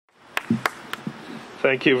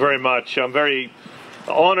Thank you very much. I'm very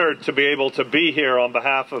honored to be able to be here on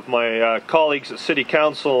behalf of my colleagues at City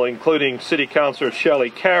Council, including City Councillor Shelley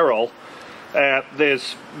Carroll, at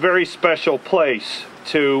this very special place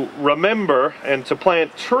to remember and to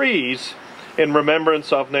plant trees in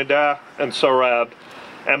remembrance of Neda and Sohrab,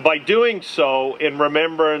 and by doing so in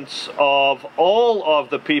remembrance of all of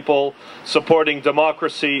the people supporting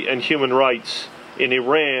democracy and human rights in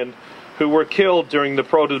Iran who were killed during the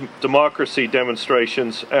pro-democracy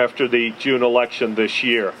demonstrations after the June election this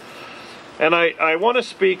year. And I want to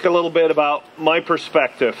speak a little bit about my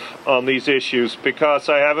perspective on these issues, because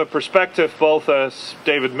I have a perspective both as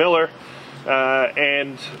David Miller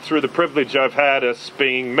and through the privilege I've had as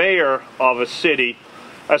being mayor of a city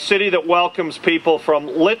that welcomes people from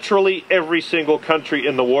literally every single country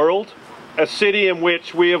in the world, a city in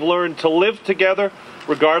which we have learned to live together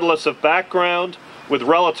regardless of background, with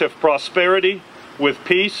relative prosperity, with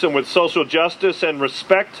peace and with social justice and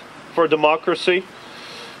respect for democracy,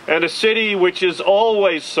 and a city which is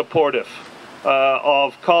always supportive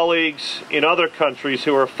of colleagues in other countries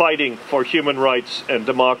who are fighting for human rights and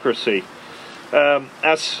democracy.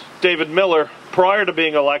 As David Miller, prior to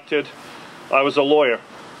being elected, I was a lawyer.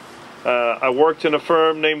 I worked in a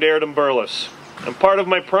firm named Erdem Burles, and part of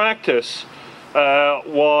my practice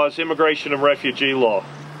was immigration and refugee law.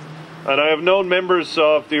 And I have known members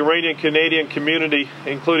of the Iranian-Canadian community,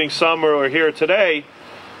 including some who are here today,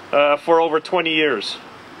 for over 20 years.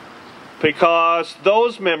 Because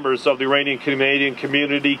those members of the Iranian-Canadian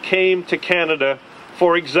community came to Canada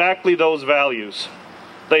for exactly those values.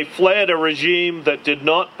 They fled a regime that did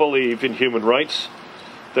not believe in human rights,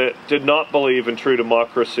 that did not believe in true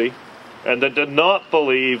democracy, and that did not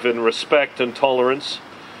believe in respect and tolerance,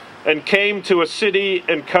 and came to a city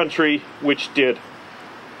and country which did.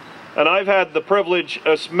 And I've had the privilege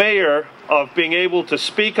as mayor of being able to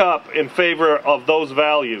speak up in favor of those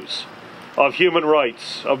values, of human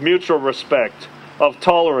rights, of mutual respect, of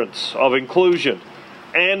tolerance, of inclusion,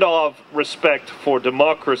 and of respect for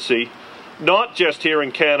democracy, not just here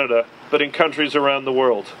in Canada, but in countries around the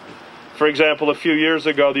world. For example, a few years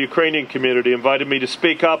ago, the Ukrainian community invited me to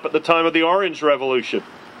speak up at the time of the Orange Revolution,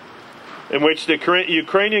 in which the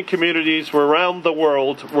Ukrainian communities around the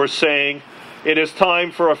world were saying, it is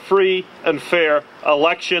time for a free and fair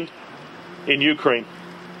election in Ukraine.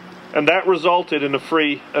 And that resulted in a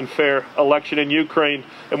free and fair election in Ukraine,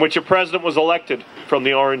 in which a president was elected from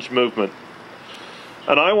the Orange Movement.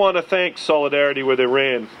 And I want to thank Solidarity with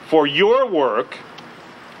Iran for your work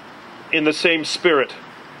in the same spirit,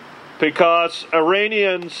 because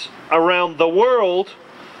Iranians around the world,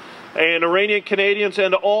 and Iranian Canadians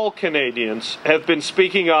and all Canadians, have been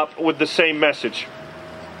speaking up with the same message.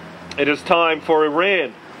 It is time for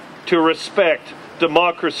Iran to respect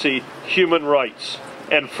democracy, human rights,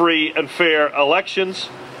 and free and fair elections.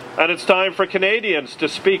 And it's time for Canadians to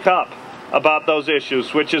speak up about those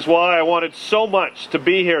issues, which is why I wanted so much to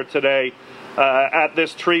be here today at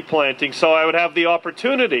this tree planting, so I would have the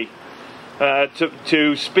opportunity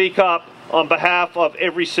to speak up on behalf of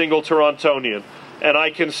every single Torontonian. And I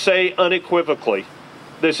can say unequivocally,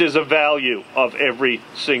 this is a value of every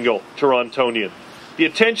single Torontonian. The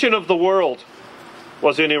attention of the world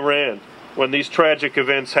was in Iran when these tragic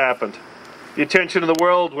events happened. The attention of the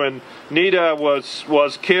world when Neda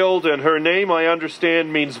was killed, and her name, I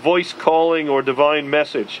understand, means voice calling or divine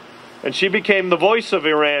message. And she became the voice of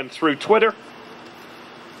Iran through Twitter,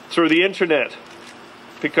 through the internet,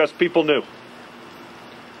 because people knew.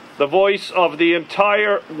 The voice of the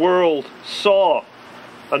entire world saw,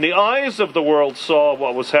 and the eyes of the world saw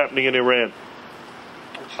what was happening in Iran.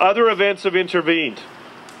 Other events have intervened.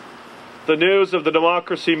 The news of the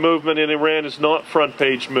democracy movement in Iran is not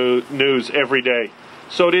front-page news every day.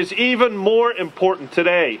 So it is even more important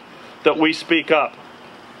today that we speak up,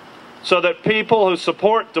 so that people who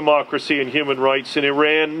support democracy and human rights in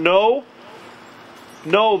Iran know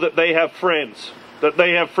that they have friends,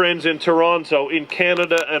 in Toronto, in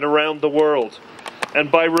Canada, and around the world. And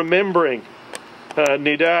by remembering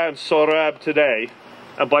Neda and Sohrab today,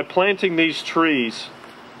 and by planting these trees,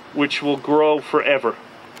 which will grow forever,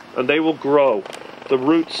 and they will grow. The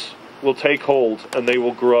roots will take hold, and they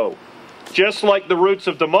will grow. Just like the roots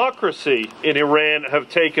of democracy in Iran have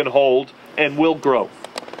taken hold and will grow.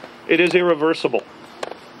 It is irreversible.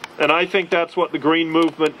 And I think that's what the Green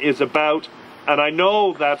Movement is about, and I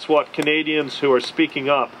know that's what Canadians who are speaking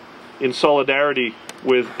up in solidarity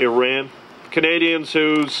with Iran, Canadians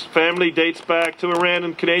whose family dates back to Iran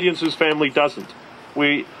and Canadians whose family doesn't.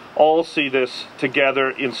 We all see this together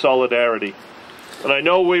in solidarity. And I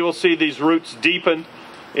know we will see these roots deepen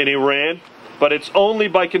in Iran, But it's only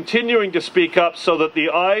by continuing to speak up so that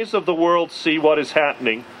the eyes of the world see what is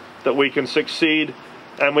happening that we can succeed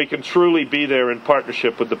and we can truly be there in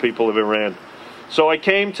partnership with the people of Iran. So I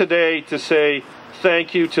came today to say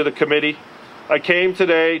thank you to the committee. I came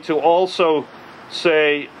today to also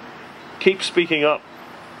say, keep speaking up.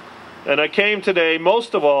 And I came today,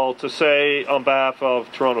 most of all, to say on behalf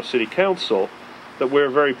of Toronto City Council that we're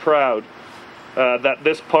very proud that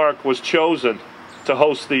this park was chosen to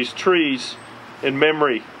host these trees in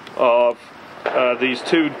memory of these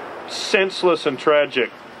two senseless and tragic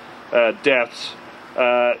deaths,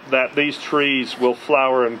 that these trees will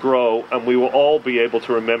flower and grow, and we will all be able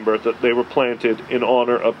to remember that they were planted in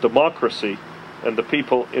honor of democracy and the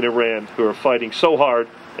people in Iran who are fighting so hard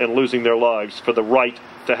and losing their lives for the right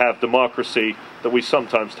to have democracy that we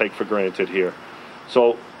sometimes take for granted here.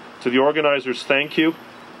 So to the organizers, thank you.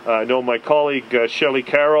 I know my colleague Shelley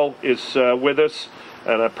Carroll is with us,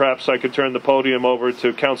 and perhaps I could turn the podium over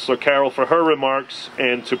to Councillor Carroll for her remarks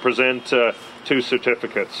and to present 2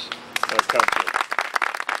 certificates. Councillor.